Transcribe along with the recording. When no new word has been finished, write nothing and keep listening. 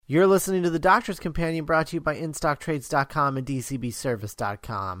You're listening to The Doctor's Companion, brought to you by InStockTrades.com and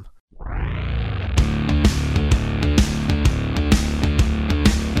DCBService.com.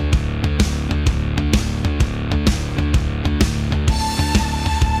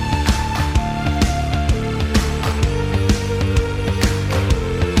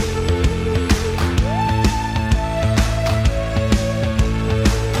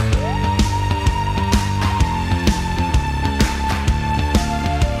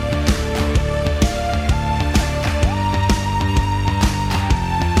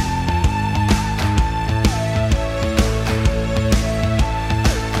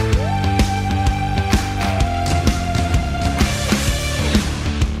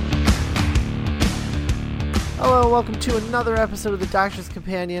 Welcome to another episode of The Doctor's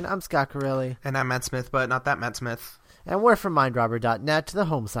Companion. I'm Scott Corelli. And I'm Matt Smith, but not that Matt Smith. And we're from MindRobber.net, the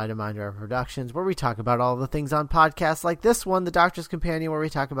home site of MindRobber Productions, where we talk about all the things on podcasts like this one, The Doctor's Companion, where we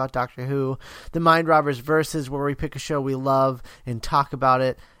talk about Doctor Who, the Mind Robbers Versus, where we pick a show we love and talk about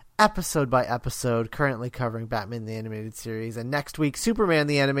it episode by episode, currently covering Batman the Animated Series, and next week, Superman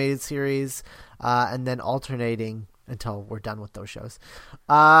the Animated Series, and then alternating until we're done with those shows.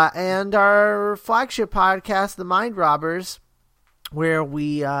 And our flagship podcast, The Mind Robbers, where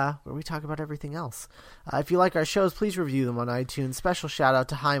we talk about everything else. If you like our shows, please review them on iTunes. Special shout out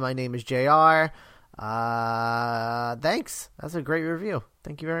to Hi, my name is JR. Thanks. That's a great review.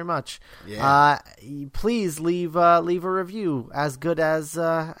 Thank you very much. Yeah. Please leave a review as good as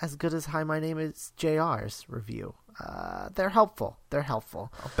Hi, my name is JR's review. They're helpful.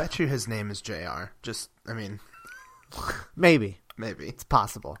 I'll bet you his name is JR. Maybe it's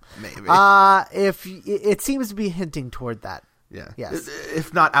possible. Maybe. If it seems to be hinting toward that. Yeah. Yes.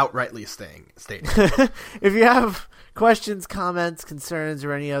 If not outrightly stating. If you have questions, comments, concerns,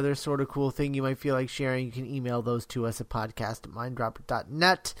 or any other sort of cool thing you might feel like sharing, you can email those to us at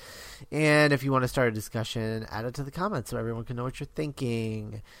podcast@minddropper.net. And if you want to start a discussion, add it to the comments so everyone can know what you're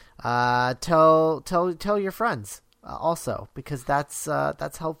thinking. Tell your friends also, because that's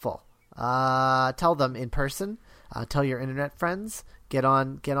helpful. Tell them in person. Tell your internet friends. Get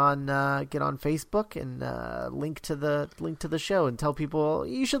on Facebook and link to the show and tell people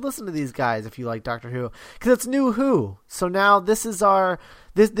you should listen to these guys if you like Doctor Who, because it's new Who. So now this is our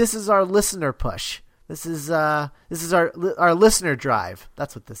listener push. This is our listener drive.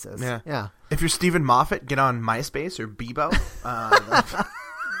 That's what this is. Yeah. If you're Stephen Moffat, get on MySpace or Bebo.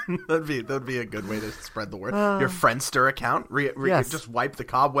 That'd be a good way to spread the word. Your Friendster account, yes. Just wipe the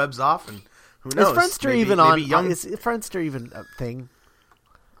cobwebs off, and who knows? Is Friendster is Friendster even a thing?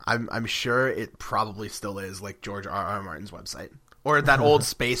 I'm sure it probably still is, like George R.R. Martin's website, or that old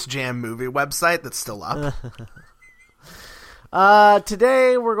Space Jam movie website that's still up.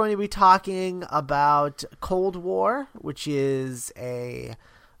 Today we're going to be talking about Cold War, which is a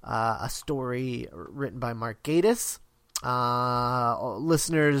story written by Mark Gatiss.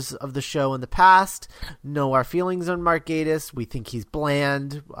 Listeners of the show in the past know our feelings on Mark Gatiss. We think he's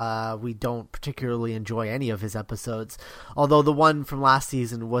bland. We don't particularly enjoy any of his episodes, although the one from last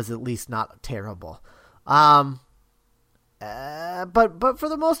season was at least not terrible. But for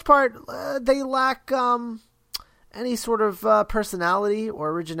the most part, they lack any sort of personality or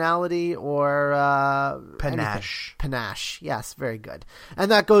originality or panache. Panache, yes, very good. And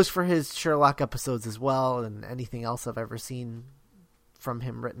that goes for his Sherlock episodes as well, and anything else I've ever seen from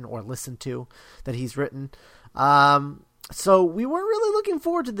him written or listened to that he's written. So we weren't really looking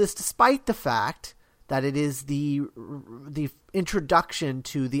forward to this, despite the fact that it is the introduction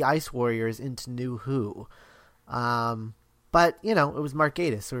to the Ice Warriors into New Who. But, it was Mark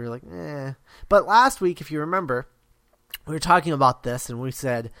Gatiss, so we were like, eh. But last week, if you remember, we were talking about this, and we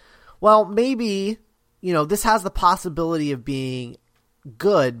said, well, maybe, this has the possibility of being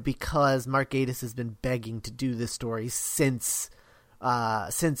good because Mark Gatiss has been begging to do this story since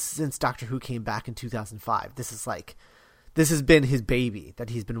Doctor Who came back in 2005. This has been his baby that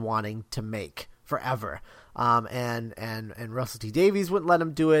he's been wanting to make forever. And Russell T Davies wouldn't let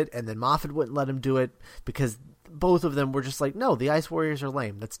him do it, and then Moffat wouldn't let him do it because both of them were just like, no, the Ice Warriors are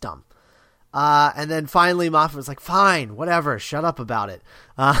lame. That's dumb. And then finally Moffat was like, fine, whatever, shut up about it.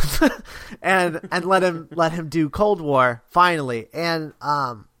 And let him do Cold War finally. And,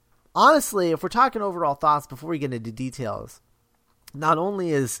 honestly, if we're talking overall thoughts before we get into details, not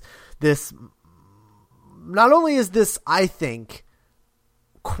only is this, I think,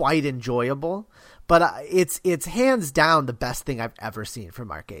 quite enjoyable, but it's hands down the best thing I've ever seen from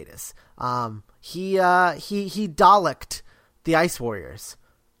Mark Gatiss. He Daleked the Ice Warriors,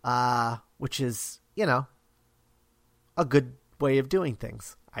 which is, a good way of doing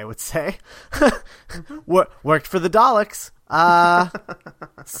things, I would say. Worked for the Daleks.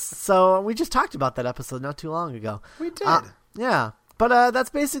 So we just talked about that episode not too long ago. We did. Yeah. But that's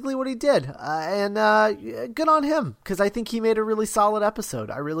basically what he did. And good on him, because I think he made a really solid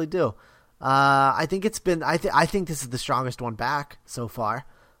episode. I really do. I think it's been. I think this is the strongest one back so far.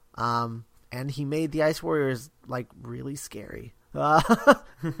 And he made the Ice Warriors like really scary. I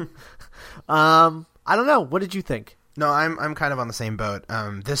don't know. What did you think? No, I'm kind of on the same boat.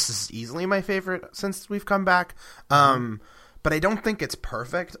 This is easily my favorite since we've come back. But I don't think it's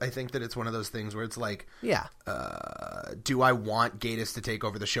perfect. I think that it's one of those things where it's like, yeah, do I want Gatiss to take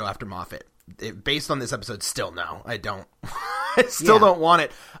over the show after Moffat? Based on this episode, still no, I don't. I still don't want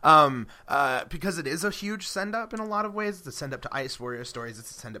it. Because it is a huge send up in a lot of ways. It's a send up to Ice Warrior stories. It's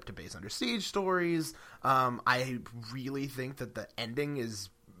a send up to Base Under Siege stories. I really think that the ending is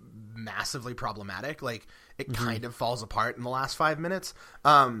massively problematic. Like, it kind of falls apart in the last 5 minutes.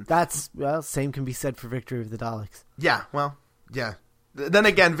 Same can be said for Victory of the Daleks. Yeah, well, yeah. Then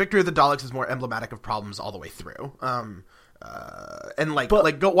again, Victory of the Daleks is more emblematic of problems all the way through. And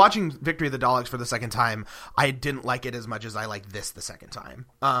watching Victory of the Daleks for the second time, I didn't like it as much as I liked this the second time.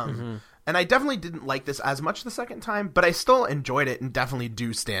 And I definitely didn't like this as much the second time, but I still enjoyed it and definitely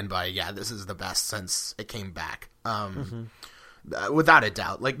do stand by, yeah, this is the best since it came back. Without a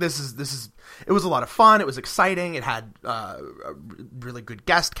doubt. Like, this is it was a lot of fun. It was exciting. It had a really good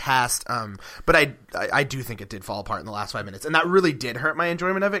guest cast. But I do think it did fall apart in the last 5 minutes, and that really did hurt my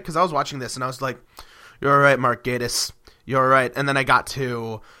enjoyment of it, because I was watching this and I was like, you're all right, Mark Gatiss. You're all right. And then I got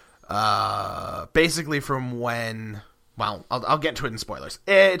to basically from when, well, I'll get to it in spoilers.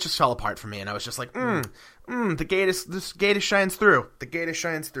 It just fell apart for me, and I was just like, the Gatiss shines through. The Gatiss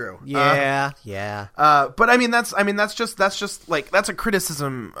shines through. Yeah. But I mean, that's just like, that's a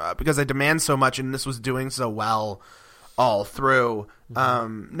criticism because I demand so much, and this was doing so well all through.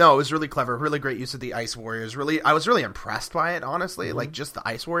 No, it was really clever, really great use of the Ice Warriors. I was really impressed by it, honestly, like just the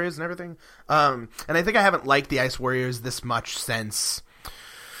Ice Warriors and everything. And I think I haven't liked the Ice Warriors this much since,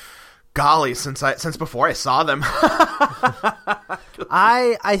 golly, since before I saw them.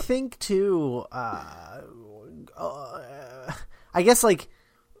 I think too. I guess, like,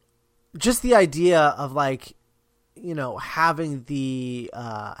 just the idea of, like, you know, having the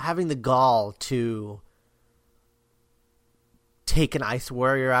gall to take an Ice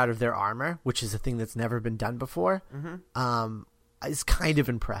Warrior out of their armor, which is a thing that's never been done before, is kind of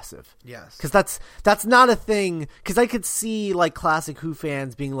impressive. Yes. Because that's not a thing, because I could see, like, classic Who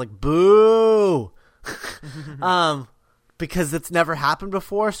fans being like, boo! Because it's never happened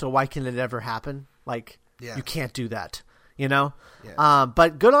before, so why can it ever happen? Like, you can't do that, you know? Yeah.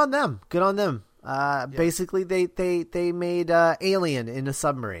 But good on them. Basically, they made Alien in a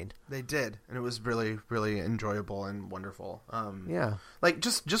submarine. They did, and it was really, really enjoyable and wonderful. Yeah, like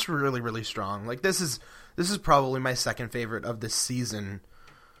just really, really strong. Like, this is probably my second favorite of this season.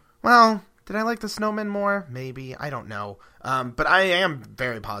 Well, did I like the Snowmen more? Maybe, I don't know. But I am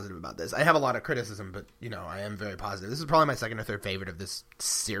very positive about this. I have a lot of criticism, but you know, I am very positive. This is probably my second or third favorite of this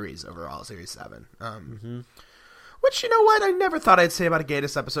series overall, Series 7. Which, you know what, I never thought I'd say about a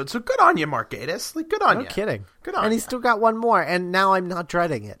Gatiss episode. So good on you, Mark Gatiss. Like, good on you. No kidding. Good on you. And he's still got one more, and now I'm not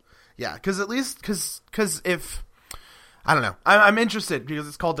dreading it. Yeah, because at least, because if, I don't know, I'm interested, because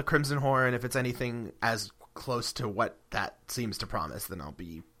it's called The Crimson Horror, and if it's anything as close to what that seems to promise, then I'll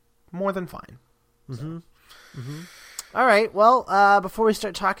be more than fine. All right, well, before we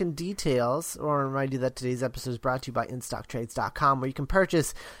start talking details, I want to remind you that today's episode is brought to you by InStockTrades.com, where you can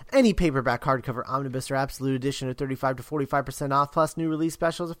purchase any paperback, hardcover, omnibus, or absolute edition at 35 to 45% off, plus new release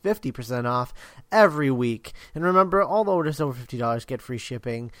specials of 50% off every week. And remember, all the orders over $50 get free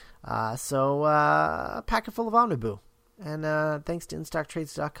shipping, so a packet full of Omniboo. And thanks to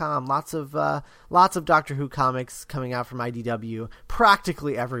InStockTrades.com, lots of Doctor Who comics coming out from IDW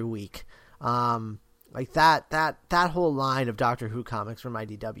practically every week. Like that whole line of Doctor Who comics from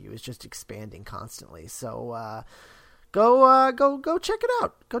IDW is just expanding constantly. So go check it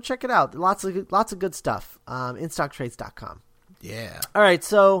out. Go check it out. Lots of good stuff. InStockTrades.com. Yeah. All right.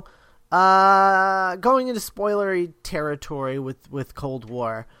 So going into spoilery territory with Cold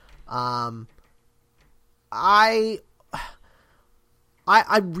War, I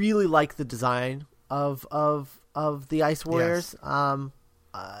really like the design of the Ice Warriors. Yes.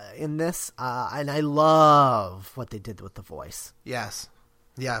 In this, and I love what they did with the voice. Yes.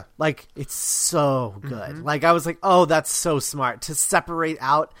 Yeah. Like, it's so good. Like, I was like, oh, that's so smart to separate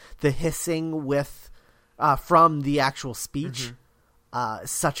out the hissing with from the actual speech.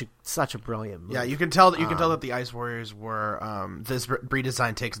 such a brilliant movie. Yeah, you can tell that the Ice Warriors were this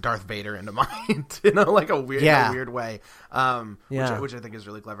redesign takes Darth Vader into mind, like a weird way, which I think is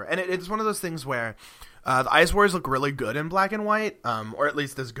really clever. And it's one of those things where the Ice Warriors look really good in black and white, or at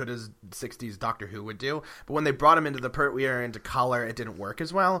least as good as 60s Doctor Who would do. But when they brought them into the Pertwee era into color, it didn't work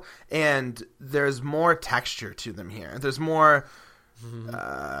as well. And there's more texture to them here. There's more.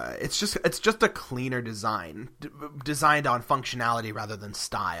 It's just a cleaner design, designed on functionality rather than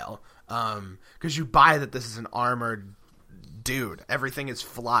style. Because you buy that this is an armored dude. Everything is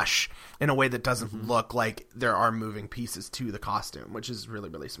flush in a way that doesn't look like there are moving pieces to the costume, which is really,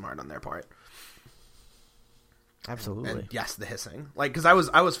 really smart on their part. Absolutely. And yes, the hissing, because I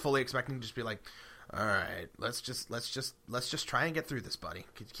was fully expecting to just be like, all right, let's just try and get through this, buddy.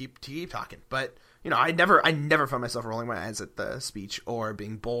 Keep talking, but. I never found myself rolling my eyes at the speech or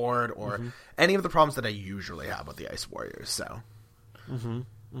being bored or any of the problems that I usually have with the Ice Warriors. So,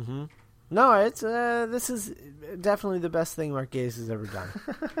 no, it's this is definitely the best thing Mark Gatiss has ever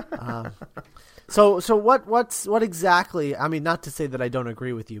done. So what exactly? I mean, not to say that I don't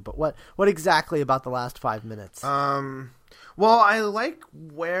agree with you, but what exactly about the last 5 minutes? Well, I like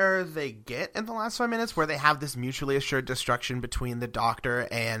where they get in the last 5 minutes, where they have this mutually assured destruction between the Doctor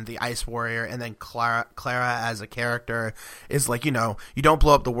and the Ice Warrior, and then Clara as a character is like, you don't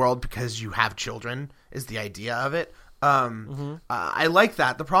blow up the world because you have children, is the idea of it. I like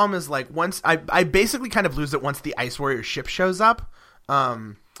that. The problem is, once I basically kind of lose it once the Ice Warrior ship shows up,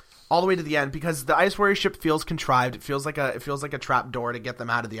 all the way to the end, because the Ice Warrior ship feels contrived. It feels like a trap door to get them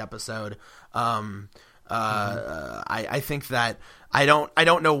out of the episode. I think that I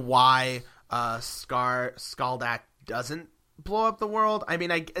don't know why Skaldak doesn't blow up the world. I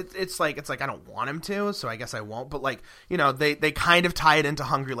mean, it's like I don't want him to, so I guess I won't. But they kind of tie it into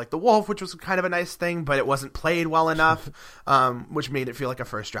Hungry Like the Wolf, which was kind of a nice thing, but it wasn't played well enough, which made it feel like a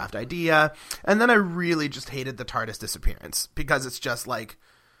first draft idea. And then I really just hated the TARDIS disappearance, because it's just like.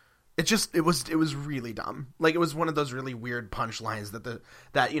 It was really dumb. It was one of those really weird punchlines that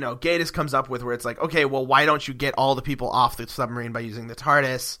Gatiss comes up with, where it's like, okay, well, why don't you get all the people off the submarine by using the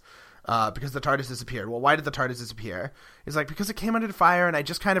TARDIS? Because the TARDIS disappeared. Well, why did the TARDIS disappear? It's like, because it came under fire, and I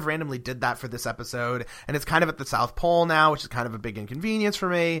just kind of randomly did that for this episode, and it's kind of at the South Pole now, which is kind of a big inconvenience for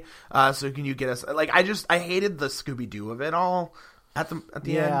me. So can you get us? I hated the Scooby-Doo of it all at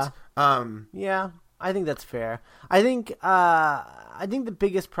the end. Yeah. I think that's fair. I think the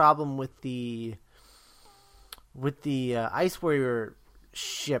biggest problem with the Ice Warrior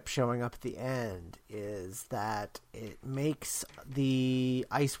ship showing up at the end is that it makes the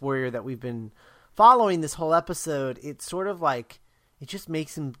Ice Warrior that we've been following this whole episode, it's sort of like it just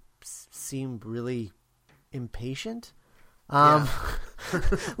makes him seem really impatient.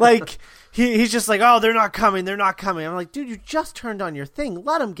 He's just like, oh, they're not coming. I'm like, dude, you just turned on your thing.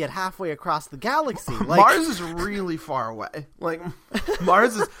 Let them get halfway across the galaxy. Mars is really far away.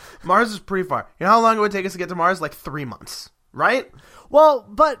 Mars is pretty far. You know how long it would take us to get to Mars? 3 months, right? Well,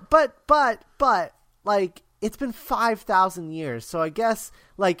 but it's been 5,000 years. So I guess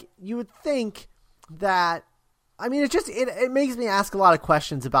you would think that. I mean, it makes me ask a lot of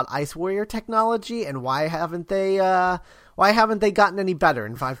questions about Ice Warrior technology and why haven't they gotten any better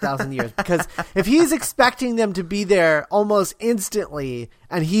in 5,000 years? Because if he's expecting them to be there almost instantly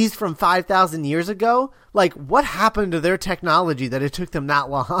and he's from 5,000 years ago, what happened to their technology that it took them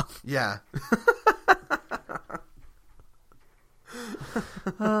that long? Yeah.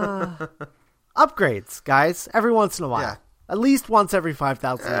 Upgrades, guys, every once in a while. Yeah. At least once every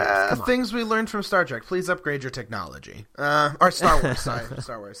 5,000 years. Things we learned from Star Trek. Please upgrade your technology. Or Star Wars. Sorry,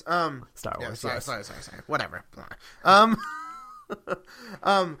 Star Wars. Star Wars. Yeah, sorry. Whatever. But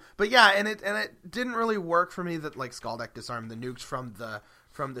yeah, and it didn't really work for me that Skaldak disarmed the nukes from the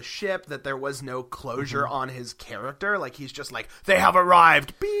ship. That there was no closure on his character. He's just they have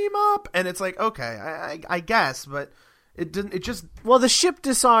arrived. Beam up, and it's okay, I guess, but. It didn't. It just. Well, the ship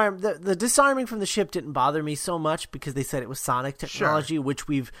disarmed. The disarming from the ship didn't bother me so much because they said it was sonic technology, sure. Which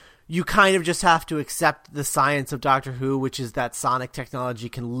you kind of just have to accept the science of Doctor Who, which is that sonic technology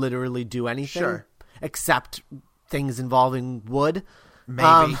can literally do anything, sure. Except things involving wood.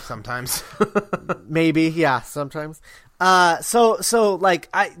 Maybe sometimes. Maybe, yeah, sometimes. That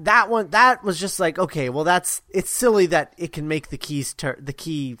was just okay, well, it's silly that it can make the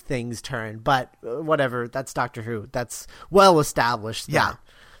key things turn, but whatever, that's Doctor Who. That's well established that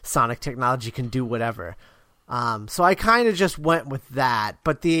sonic technology can do whatever. So I kind of just went with that,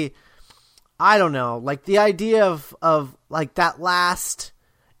 but I don't know, the idea of that last,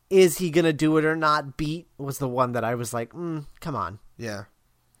 is he gonna do it or not beat was the one that I was like, come on. Yeah.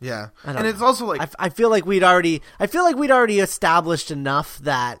 Yeah, and it's also like I feel like we'd already established enough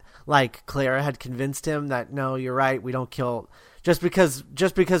that like Clara had convinced him that no, you're right, we don't kill just because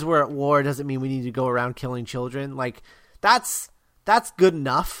we're at war doesn't mean we need to go around killing children. Like that's good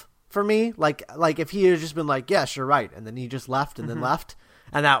enough for me. Like if he had just been like, yes, you're right, and then he just left and then left,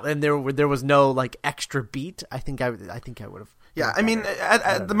 and there was no like extra beat, I think I would have. Yeah, I mean,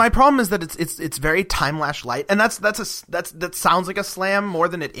 my problem is that it's very Time Lash light, and that sounds like a slam more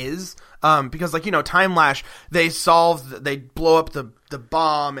than it is, because like Time Lash, they blow up the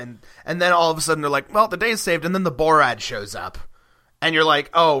bomb, and then all of a sudden they're like, well, the day's saved, and then the Borad shows up, and you're like,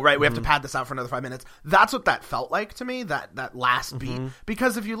 oh right, we have to pad this out for another 5 minutes. That's what that felt like to me, that last beat,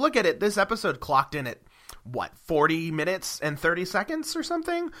 because if you look at it, this episode clocked in at 40 minutes and 30 seconds or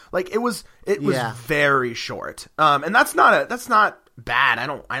something. Like it was very short. And that's not bad.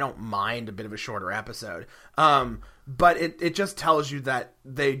 I don't mind a bit of a shorter episode. But it just tells you that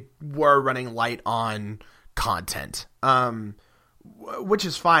they were running light on content. Which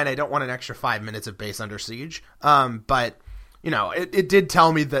is fine. I don't want an extra 5 minutes of Base Under Siege. But it did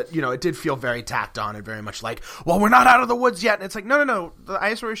tell me that, it did feel very tacked on and very much like, well, we're not out of the woods yet. And it's like, no. The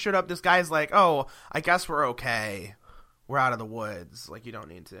Ice Warriors showed up. This guy's like, oh, I guess we're okay. We're out of the woods. Like, you don't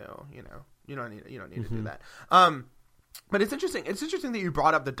need to, you don't need to do that. But it's interesting. It's interesting that you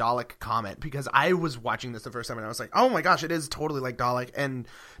brought up the Dalek comment, because I was watching this the first time and I was like, oh my gosh, it is totally like Dalek. And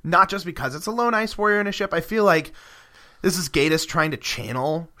not just because it's a lone Ice Warrior in a ship. I feel like this is Gatiss trying to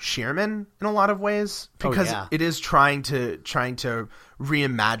channel Shearman in a lot of ways, because it is trying to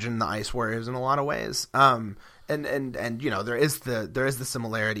reimagine the Ice Warriors in a lot of ways. And there is the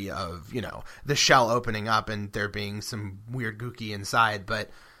similarity of the shell opening up and there being some weird gooky inside, but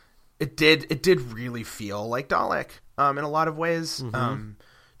it did really feel like Dalek in a lot of ways.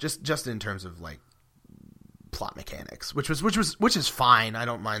 Just in terms of like plot mechanics, which is fine. I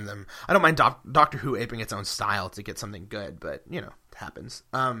don't mind them. I don't mind Doctor Who aping its own style to get something good, but it happens.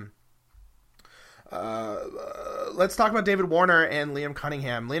 Let's talk about David Warner and Liam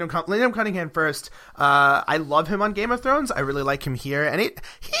Cunningham. Liam Cunningham first. I love him on Game of Thrones. I really like him here, and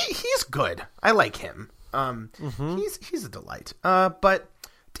he's good. I like him. He's a delight. But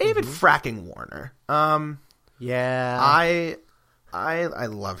David fracking Warner. I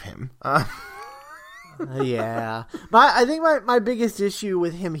love him. Yeah. I think my biggest issue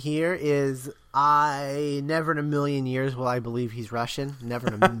with him here is I never in a million years will I believe he's Russian. Never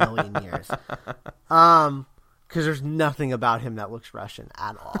in a million years. Because there's nothing about him that looks Russian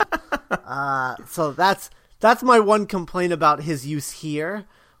at all. So that's my one complaint about his use here.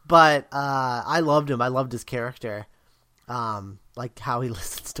 But I loved him. I loved his character. Like how he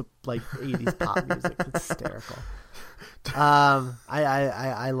listens to like 80s pop music. It's hysterical.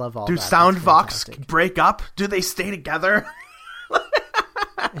 I love all that. Do Soundvox break up? Do they stay together?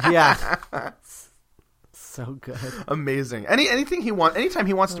 Yeah. So good. Amazing. Anything he wants, anytime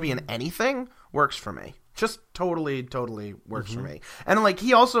he wants to be in anything, works for me. Just totally works for me. And like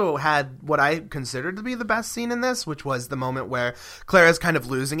he also had what I considered to be the best scene in this, which was the moment where Clara's kind of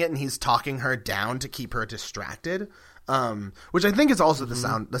losing it and he's talking her down to keep her distracted. Which I think is also the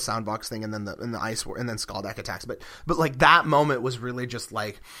Soundvox thing, and then the Ice War, and then Skaldak attacks. But like that moment was really just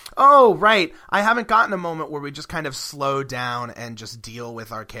like, oh right, I haven't gotten a moment where we just kind of slow down and just deal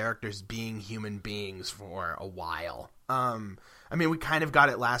with our characters being human beings for a while. I mean, we kind of got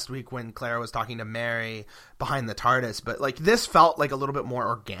it last week when Clara was talking to Mary behind the TARDIS, but like this felt like a little bit more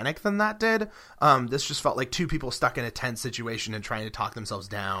organic than that did. This just felt like two people stuck in a tense situation and trying to talk themselves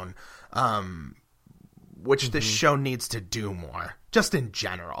down. Which this show needs to do more, just in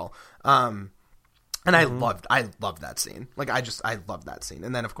general. And I loved that scene. Like I love that scene.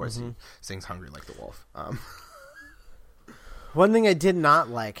 And then of course he sings "Hungry Like the Wolf." One thing I did not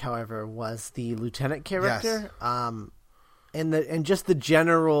like, however, was the lieutenant character. Yes. And just the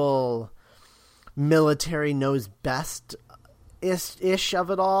general military knows best ish of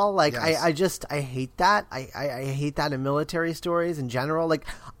it all. Like yes. I hate that. I hate that in military stories in general. Like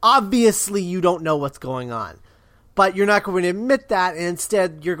obviously you don't know what's going on, but you're not going to admit that, and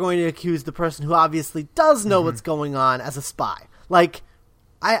instead you're going to accuse the person who obviously does know what's going on as a spy. Like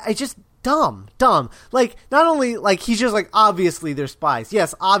I just dumb. Like not only like he's just like obviously they're spies.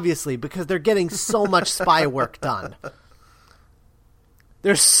 Yes, obviously, because they're getting so much spy work done.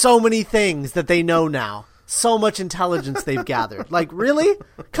 There's so many things that they know now. So much intelligence they've gathered. Like, really?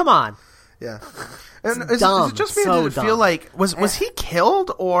 Come on. Yeah. And is it just me, or did it feel like was he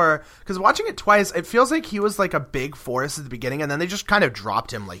killed, or because watching it twice, it feels like he was like a big force at the beginning, and then they just kind of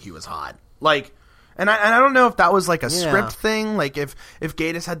dropped him like he was hot. Like, and I don't know if that was like a script thing, like if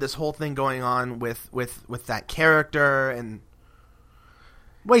Gatiss had this whole thing going on with that character, and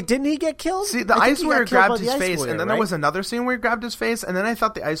Wait, didn't he get killed? See, the Ice Warrior grabbed his face, and then there was another scene where he grabbed his face, and then I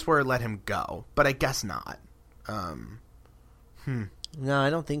thought the Ice Warrior let him go, but I guess not. No, I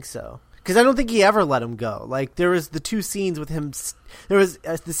don't think so. Because I don't think he ever let him go. Like, there was the two scenes with him. There was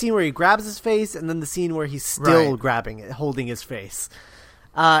the scene where he grabs his face, and then the scene where he's still grabbing it, holding his face.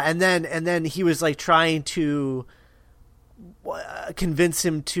 And then he was like trying to convince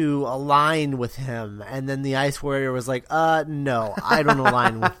him to align with him, and then the Ice Warrior was like, no, I don't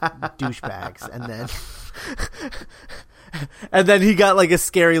align with douchebags. And then he got like a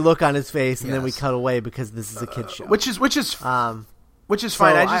scary look on his face, and then we cut away because this is a kid's show, which is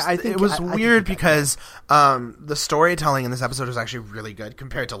fine. I think it was weird because the storytelling in this episode was actually really good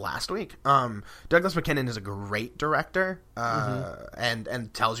compared to last week. Douglas McKinnon is a great director,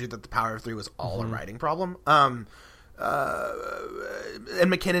 and tells you that the Power of Three was all a writing problem. And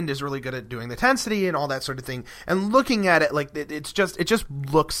McKinnon is really good at doing the tensity and all that sort of thing. And looking at it, like it just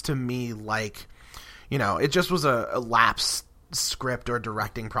looks to me like, it just was a lapse script or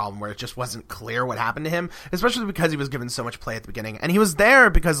directing problem where it just wasn't clear what happened to him, especially because he was given so much play at the beginning, and he was there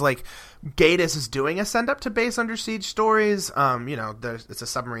because like Gatiss is doing a send up to base Under Siege stories. It's a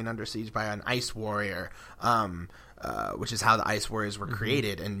submarine under siege by an Ice Warrior, which is how the Ice Warriors were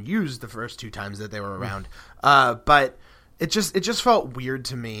created and used the first two times that they were around. But it just felt weird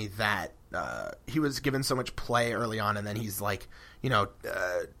to me that he was given so much play early on, and then he's like,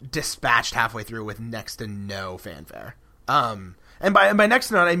 dispatched halfway through with next to no fanfare. And by next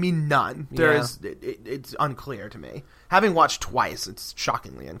to none, I mean none. It's unclear to me. Having watched twice, it's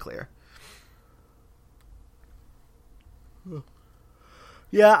shockingly unclear.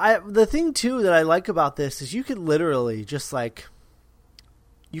 Yeah, the thing too that I like about this is you could literally just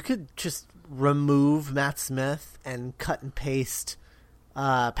remove Matt Smith and cut and paste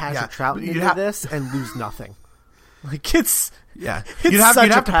Patrick Troughton into this and lose nothing. Like you'd have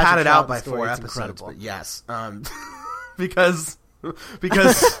to pad it out by 4 episodes, but yes. Because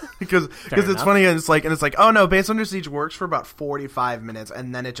it's funny, and it's like oh no, Base Under Siege works for about 45 minutes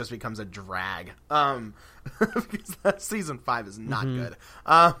and then it just becomes a drag. Because that season 5 is not good.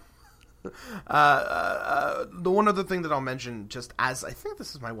 The one other thing that I'll mention, just as I think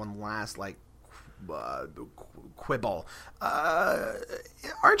this is my one last quibble,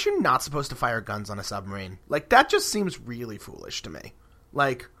 aren't you not supposed to fire guns on a submarine? Like that just seems really foolish to me.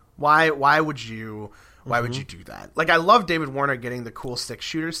 Like why would you do that? Like, I love David Warner getting the cool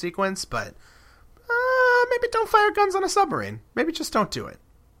 6-shooter sequence, but maybe don't fire guns on a submarine. Maybe just don't do it.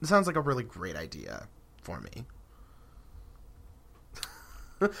 It sounds like a really great idea for me.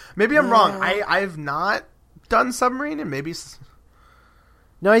 Maybe I'm wrong. I've not done submarine, and maybe...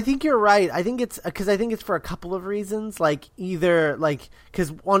 No, I think you're right. I think it's for a couple of reasons. Like, either,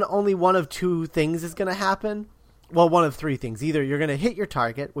 because only one of two things is going to happen. Well, one of three things. Either you're going to hit your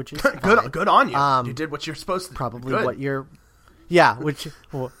target, which is good on you. You did what you're supposed to. Probably what you're,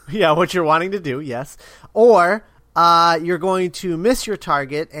 what you're wanting to do. Yes, or you're going to miss your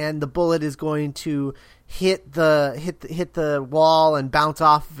target, and the bullet is going to hit the wall and bounce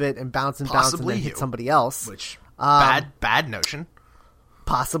off of it and bounce and then hit somebody else. Which bad notion.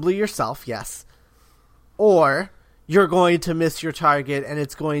 Possibly yourself, yes. Or you're going to miss your target and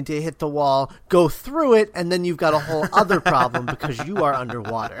it's going to hit the wall, go through it, and then you've got a whole other problem because you are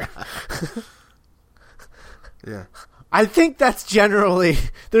underwater. Yeah. I think that's generally,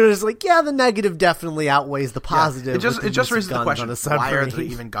 there's the negative definitely outweighs the positive. It just raises the question, why are there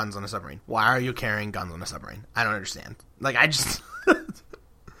even guns on a submarine? Why are you carrying guns on a submarine? I don't understand. I just...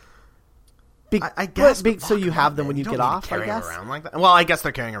 I guess so you have them when you get off, I guess? Around like that. Well, I guess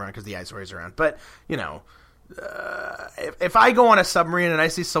they're carrying around because the Ice Warrior's around. But, if I go on a submarine and I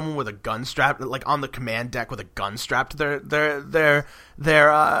see someone with a gun strapped, on the command deck with a gun strapped to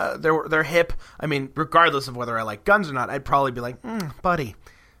their hip, I mean, regardless of whether I like guns or not, I'd probably be like, buddy,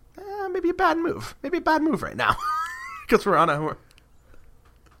 maybe a bad move. Maybe a bad move right now. Because we're on a...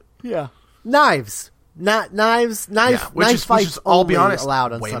 Yeah. Knives. Knives fights, I'll be honest,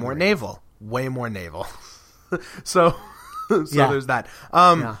 allowed on way submarine. Way more naval. So there's that.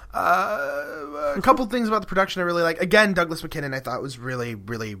 A couple things about the production I really like. Again, Douglas McKinnon I thought was really,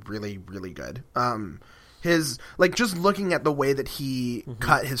 really, really, really good. His just looking at the way that he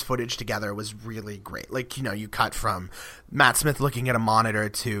cut his footage together was really great. You cut from Matt Smith looking at a monitor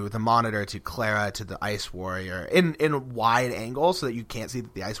to the monitor to Clara to the Ice Warrior in a wide angle so that you can't see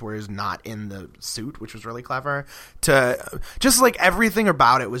that the Ice Warrior is not in the suit, which was really clever. To just everything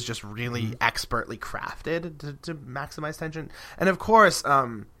about it was just really expertly crafted to maximize tension. And of course,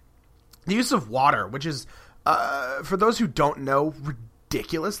 the use of water, which is for those who don't know,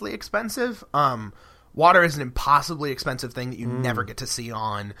 ridiculously expensive. Water is an impossibly expensive thing that you never get to see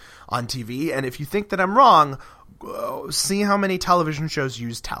on TV. And if you think that I'm wrong, see how many television shows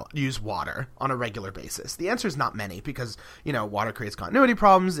use water on a regular basis. The answer is not many because, water creates continuity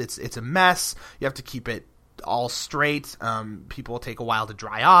problems. It's a mess. You have to keep it all straight. People take a while to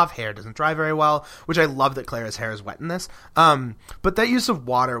dry off. Hair doesn't dry very well, which I love that Clara's hair is wet in this. But that use of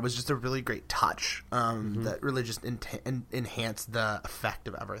water was just a really great touch that really just enhanced the effect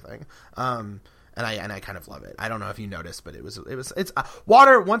of everything. And I kind of love it. I don't know if you noticed, but it's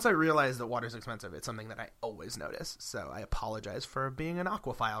water. Once I realized that water is expensive, it's something that I always notice. So I apologize for being an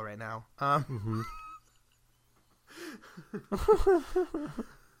aquaphile right now.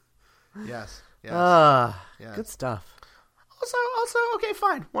 Yes. Yes. Good stuff. Also, okay,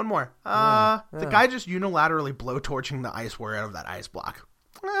 fine. One more. The guy just unilaterally blowtorching the ice warrior out of that ice block.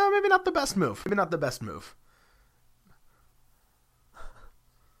 Maybe not the best move.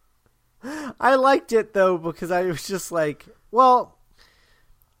 I liked it though because I was just like, well,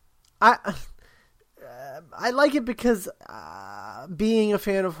 I like it because being a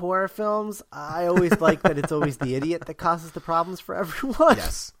fan of horror films, I always like that it's always the idiot that causes the problems for everyone.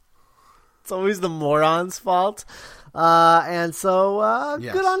 Yes. It's always the moron's fault. And so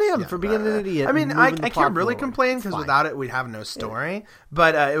good on him for being an idiot. I mean, I can't really complain because without it, we'd have no story. Yeah.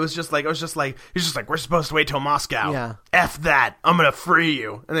 But it was just like, he's just like, we're supposed to wait till Moscow. Yeah. F that. I'm going to free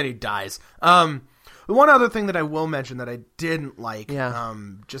you. And then he dies. The one other thing that I will mention that I didn't like,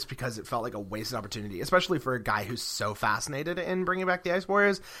 just because it felt like a wasted opportunity, especially for a guy who's so fascinated in bringing back the Ice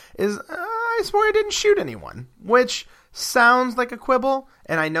Warriors, is Ice Warrior didn't shoot anyone, which sounds like a quibble,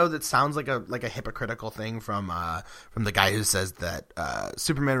 and I know that sounds like a hypocritical thing from the guy who says that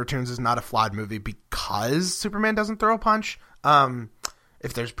Superman Returns is not a flawed movie because Superman doesn't throw a punch.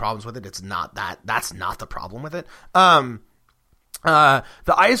 If there's problems with it, it's not that. That's not the problem with it. The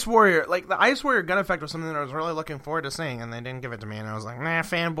Ice Warrior gun effect was something that I was really looking forward to seeing, and they didn't give it to me, and I was like,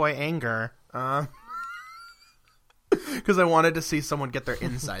 fanboy anger. Because I wanted to see someone get their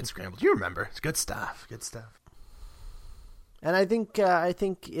inside scrambled. You remember. It's good stuff. And I think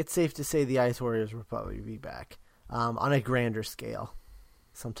it's safe to say the Ice Warriors will probably be back on a grander scale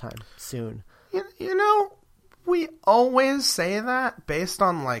sometime soon. We always say that based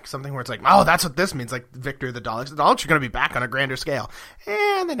on like something where it's like, oh, that's what this means, like Victory of the Daleks. The Daleks are going to be back on a grander scale,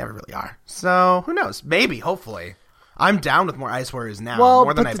 and they never really are. So who knows? Maybe, hopefully. I'm down with more Ice Warriors now,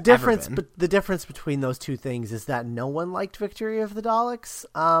 more than I've ever been. But the difference between those two things is that no one liked Victory of the Daleks,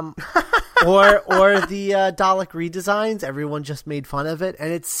 or the Dalek redesigns. Everyone just made fun of it,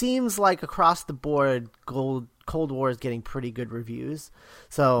 and it seems like across the board, Cold War is getting pretty good reviews.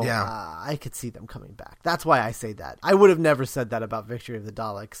 So I could see them coming back. That's why I say that. I would have never said that about Victory of the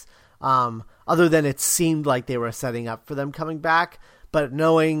Daleks, other than it seemed like they were setting up for them coming back. But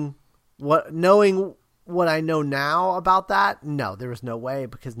knowing what I know now about that, no, there was no way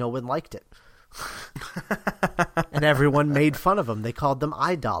because no one liked it. And everyone made fun of them. They called them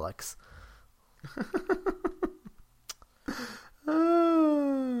iDaleks.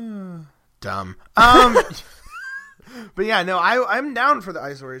 Dumb. But yeah, no, I'm down for the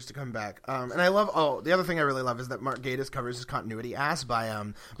Ice Warriors to come back. And I love, the other thing I really love is that Mark Gatiss covers his continuity ass by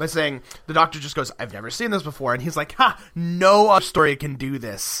saying, the Doctor just goes, I've never seen this before. And he's like, no other story can do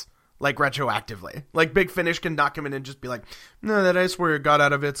this. Like retroactively, like Big Finish cannot come in and just be like, no, that Ice Warrior got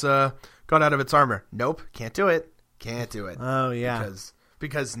out of its armor. Nope, can't do it. Oh yeah,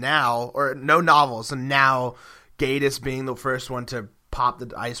 because now, or no novels, and now Gatiss being the first one to pop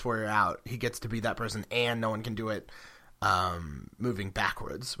the Ice Warrior out, he gets to be that person, and no one can do it moving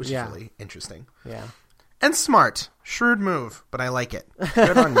backwards, which is really interesting. Yeah, and smart, shrewd move, but I like it.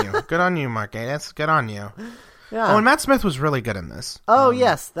 Good on you, Mark Gatiss. Good on you. Yeah. Oh, and Matt Smith was really good in this. Oh,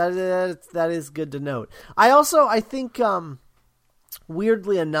 yes. That is good to note. I think,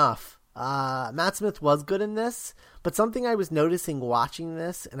 weirdly enough, Matt Smith was good in this, but something I was noticing watching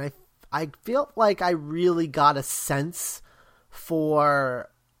this, and I feel like I really got a sense for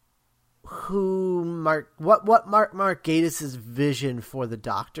what Mark Gatiss's vision for the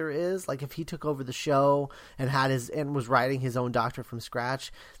Doctor is. Like if he took over the show and was writing his own Doctor from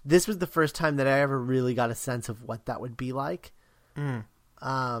scratch, this was the first time that I ever really got a sense of what that would be like.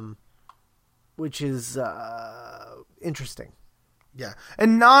 Which is interesting. Yeah.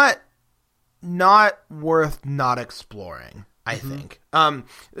 And not worth not exploring. I think. My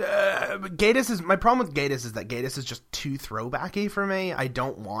problem with Gatiss is that Gatiss is just too throwbacky for me. I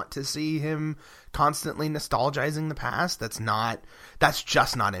don't want to see him constantly nostalgizing the past. That's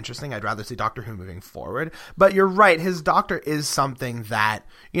just not interesting. I'd rather see Doctor Who moving forward. But you're right, his Doctor is something that,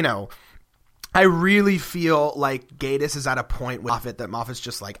 I really feel like Gatiss is at a point with Moffat that Moffat's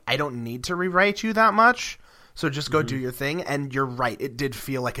just like, I don't need to rewrite you that much, so just go do your thing. And you're right, it did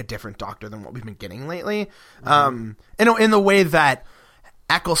feel like a different Doctor than what we've been getting lately. In the way that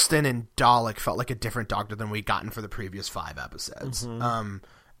Eccleston and Dalek felt like a different Doctor than we'd gotten for the previous 5 episodes.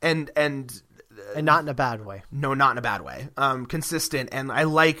 And not in a bad way. No, not in a bad way. Consistent. And I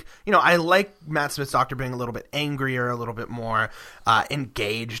like Matt Smith's Doctor being a little bit angrier, a little bit more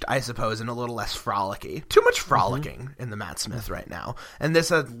engaged, I suppose, and a little less frolicky. Too much frolicking in the Matt Smith right now. And this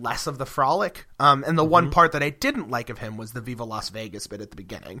had less of the frolic. And the one part that I didn't like of him was the Viva Las Vegas bit at the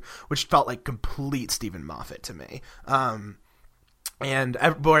beginning, which felt like complete Stephen Moffat to me. And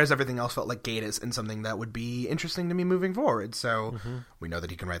whereas everything else felt like Gatiss and something that would be interesting to me moving forward. So we know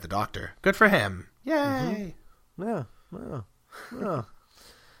that he can write the Doctor. Good for him. Yay. Yeah.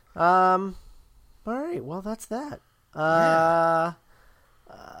 All right. Well, that's that.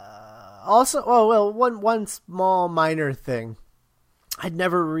 Also, one small minor thing. I'd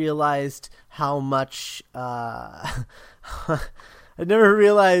never realized how much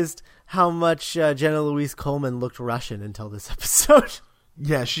Jenna Louise Coleman looked Russian until this episode.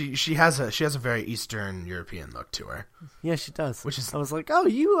 Yeah, she has a very Eastern European look to her. Yeah, she does. I was like, oh,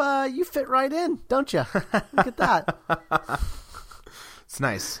 you fit right in, don't you? Look at that. It's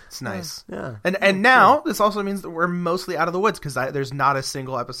nice. It's nice. Yeah. And now this also means that we're mostly out of the woods because there's not a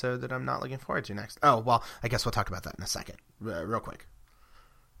single episode that I'm not looking forward to next. Oh, well, I guess we'll talk about that in a second, real quick.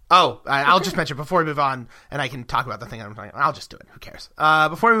 Oh, I'll just mention before we move on, and I can talk about the thing I'm talking about. I'll just do it. Who cares?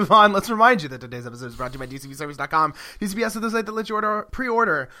 Before we move on, let's remind you that today's episode is brought to you by DCBService.com. DCBS is the site that lets you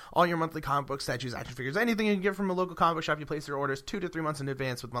pre-order all your monthly comic books, statues, action figures, anything you can get from a local comic book shop. You place your orders 2 to 3 months in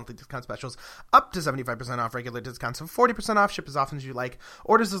advance with monthly discount specials up to 75% off, regular discounts of 40% off, ship as often as you like,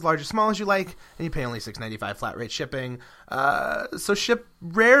 orders as large or small as you like, and you pay only $6.95 flat rate shipping. So ship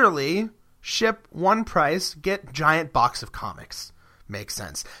rarely, ship one price, get giant box of comics. Makes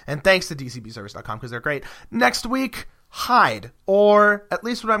sense. And thanks to DCBService.com because they're great. Next week, Hyde, or at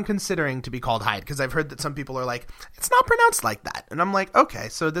least what I'm considering to be called Hyde, because I've heard that some people are like, it's not pronounced like that. And I'm like, okay,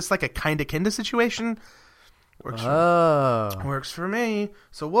 so this like a kinda situation works for me.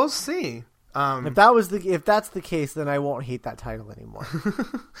 So we'll see. If that's the case, then I won't hate that title anymore.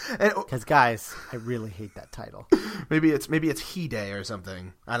 Because guys, I really hate that title. Maybe it's He Day or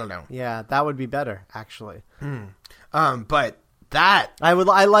something. I don't know. Yeah, that would be better actually. But that I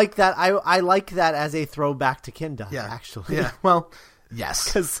like that. I like that as a throwback to Kinda. Yeah, actually. Yeah. Well, yes.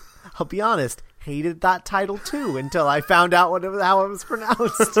 Because I'll be honest, hated that title too until I found out how it was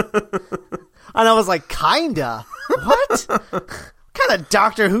pronounced, and I was like, kinda. What? What kind of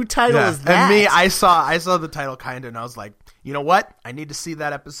Doctor Who title is that? And me, I saw the title Kinda, and I was like, you know what? I need to see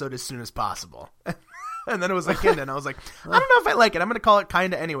that episode as soon as possible. And then it was like Kinda, and I was like, I don't know if I like it. I'm going to call it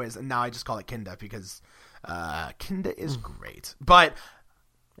Kinda anyways, and now I just call it Kinda because Kinda is great.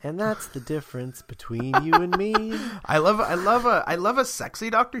 And that's the difference between you and me. I love a sexy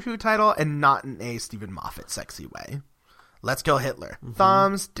Doctor Who title, and not in a Stephen Moffat sexy way. Let's Kill Hitler.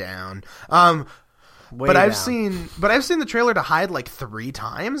 Thumbs down. But I've seen the trailer to Hyde like 3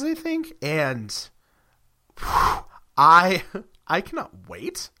 times, I think, and I cannot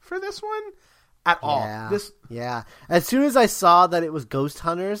wait for this one at all. Yeah. As soon as I saw that it was Ghost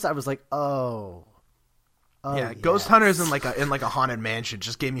Hunters, I was like, oh. Yeah, yes. Ghost Hunters in like a haunted mansion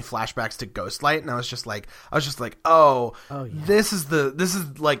just gave me flashbacks to Ghostlight, and I was just like, oh yeah. This is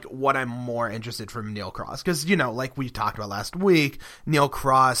like what I'm more interested from Neil Cross, because like we talked about last week, Neil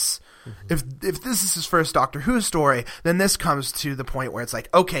Cross, if this is his first Doctor Who story, then this comes to the point where it's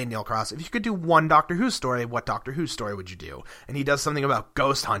like, okay, Neil Cross, if you could do one Doctor Who story, what Doctor Who story would you do? And he does something about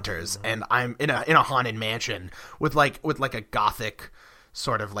Ghost Hunters, and I'm in a haunted mansion with like a gothic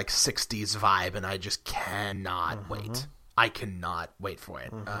sort of like 60s vibe, and I just cannot wait. I cannot wait for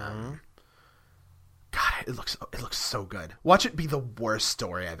it. God, it looks so good. Watch it be the worst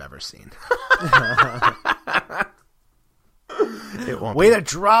story I've ever seen. It won't. Way to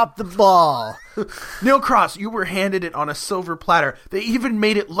drop the ball. Neil Cross, you were handed it on a silver platter. They even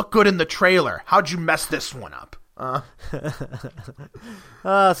made it look good in the trailer. How'd you mess this one up?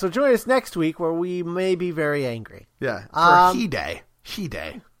 So join us next week where we may be very angry. Yeah, for He Day. He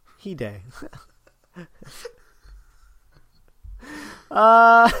Day.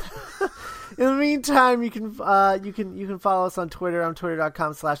 In the meantime, you can follow us on Twitter. I'm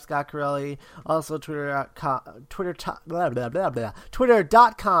twitter.com/Scott Corelli. Also twitter.com/Scott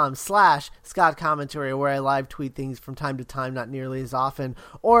Commentary, where I live tweet things from time to time, not nearly as often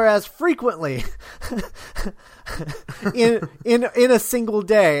or as frequently in a single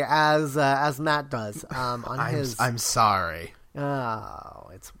day as Matt does on his. I'm sorry. Oh,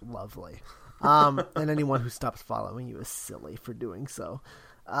 it's lovely. And anyone who stops following you is silly for doing so.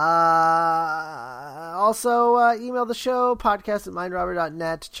 Also, email the show,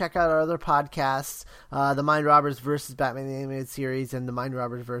 podcast@mindrobber.net. Check out our other podcasts, the Mind Robbers versus Batman the Animated Series and the Mind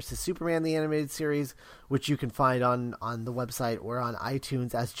Robbers versus Superman the Animated Series, which you can find on the website or on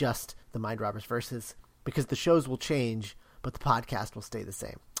iTunes as just the Mind Robbers versus, because the shows will change, but the podcast will stay the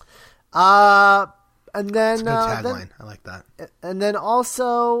same. And then, that's a good tagline. I like that. And then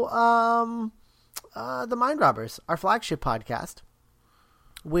also, the Mind Robbers, our flagship podcast,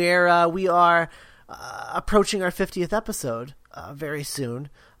 where we are approaching our 50th episode very soon.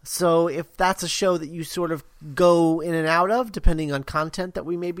 So if that's a show that you sort of go in and out of, depending on content that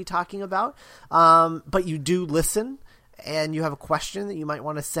we may be talking about, but you do listen and you have a question that you might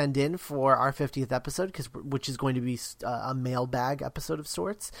want to send in for our 50th episode, which is going to be a mailbag episode of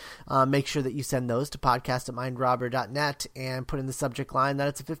sorts, make sure that you send those to podcast@mindrobber.net and put in the subject line that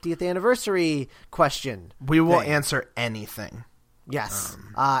it's a 50th anniversary question. We will answer anything. Yes,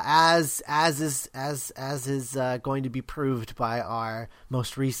 as is going to be proved by our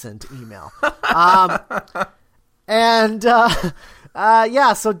most recent email.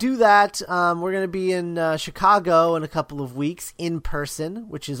 So do that. We're going to be in Chicago in a couple of weeks in person,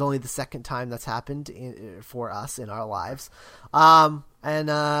 which is only the second time that's happened for us in our lives, and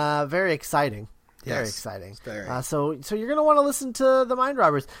very exciting. Very exciting. So you're going to want to listen to the Mind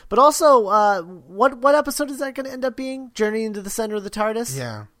Robbers. But also, what episode is that going to end up being? Journey into the Center of the TARDIS?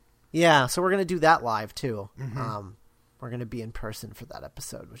 Yeah. Yeah, so we're going to do that live, too. Mm-hmm. We're going to be in person for that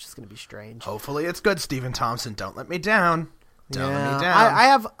episode, which is going to be strange. Hopefully it's good, Stephen Thompson. Don't let me down. Don't let me down. I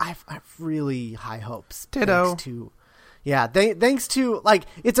have really high hopes. Ditto. Thanks to, like,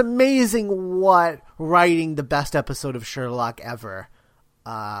 it's amazing what writing the best episode of Sherlock ever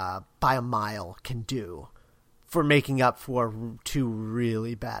by a mile can do for making up for 2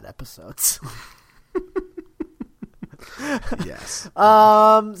 really bad episodes. Yes.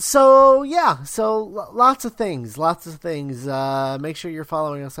 So lots of things. Make sure you're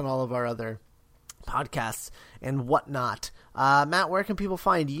following us on all of our other podcasts and whatnot. Matt, where can people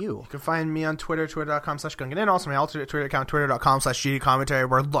find you? You can find me on Twitter, twitter.com/Gungan, and also my alternate Twitter account, twitter.com/GDCommentary,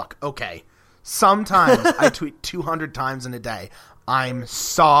 where, look, okay, sometimes I tweet 200 times in a day. I'm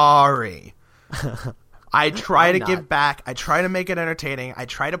sorry. I try to give back. I try to make it entertaining. I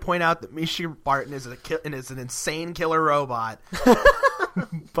try to point out that Misha Barton is an insane killer robot.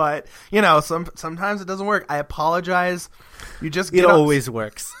 But, sometimes it doesn't work. I apologize. It always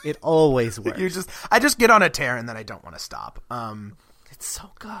works. It always works. I just get on a tear and then I don't want to stop. It's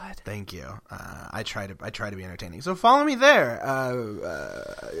so good. Thank you. I try to be entertaining. So follow me there.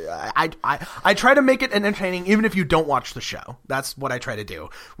 I try to make it entertaining even if you don't watch the show. That's what I try to do,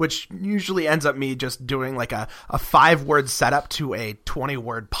 which usually ends up me just doing like a 5-word setup to a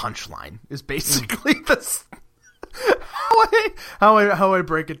 20-word punchline is basically how I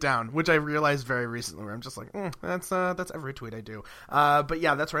break it down, which I realized very recently, where I'm just like, that's every tweet I do. But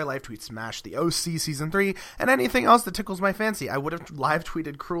yeah, that's where I live tweet Smash, the OC season 3, and anything else that tickles my fancy. I would have live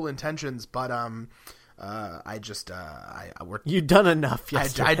tweeted Cruel Intentions, but You've done enough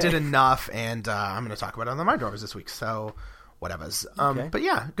yesterday. I did enough, and I'm going to talk about it on the Mind Robbers this week. So whatevers. Okay. But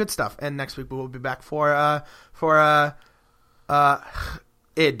yeah, good stuff. And next week we will be back for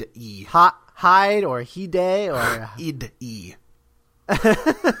id-e. Hide or Hide or id-e.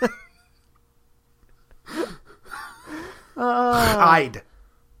 Hide. Hide.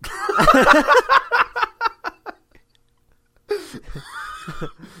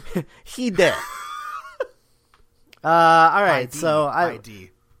 All right, ID. so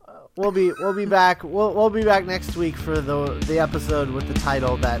ID. We'll be back. We'll be back next week for the episode with the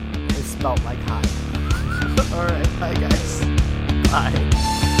title that is spelt like hide. All right, bye guys. Bye.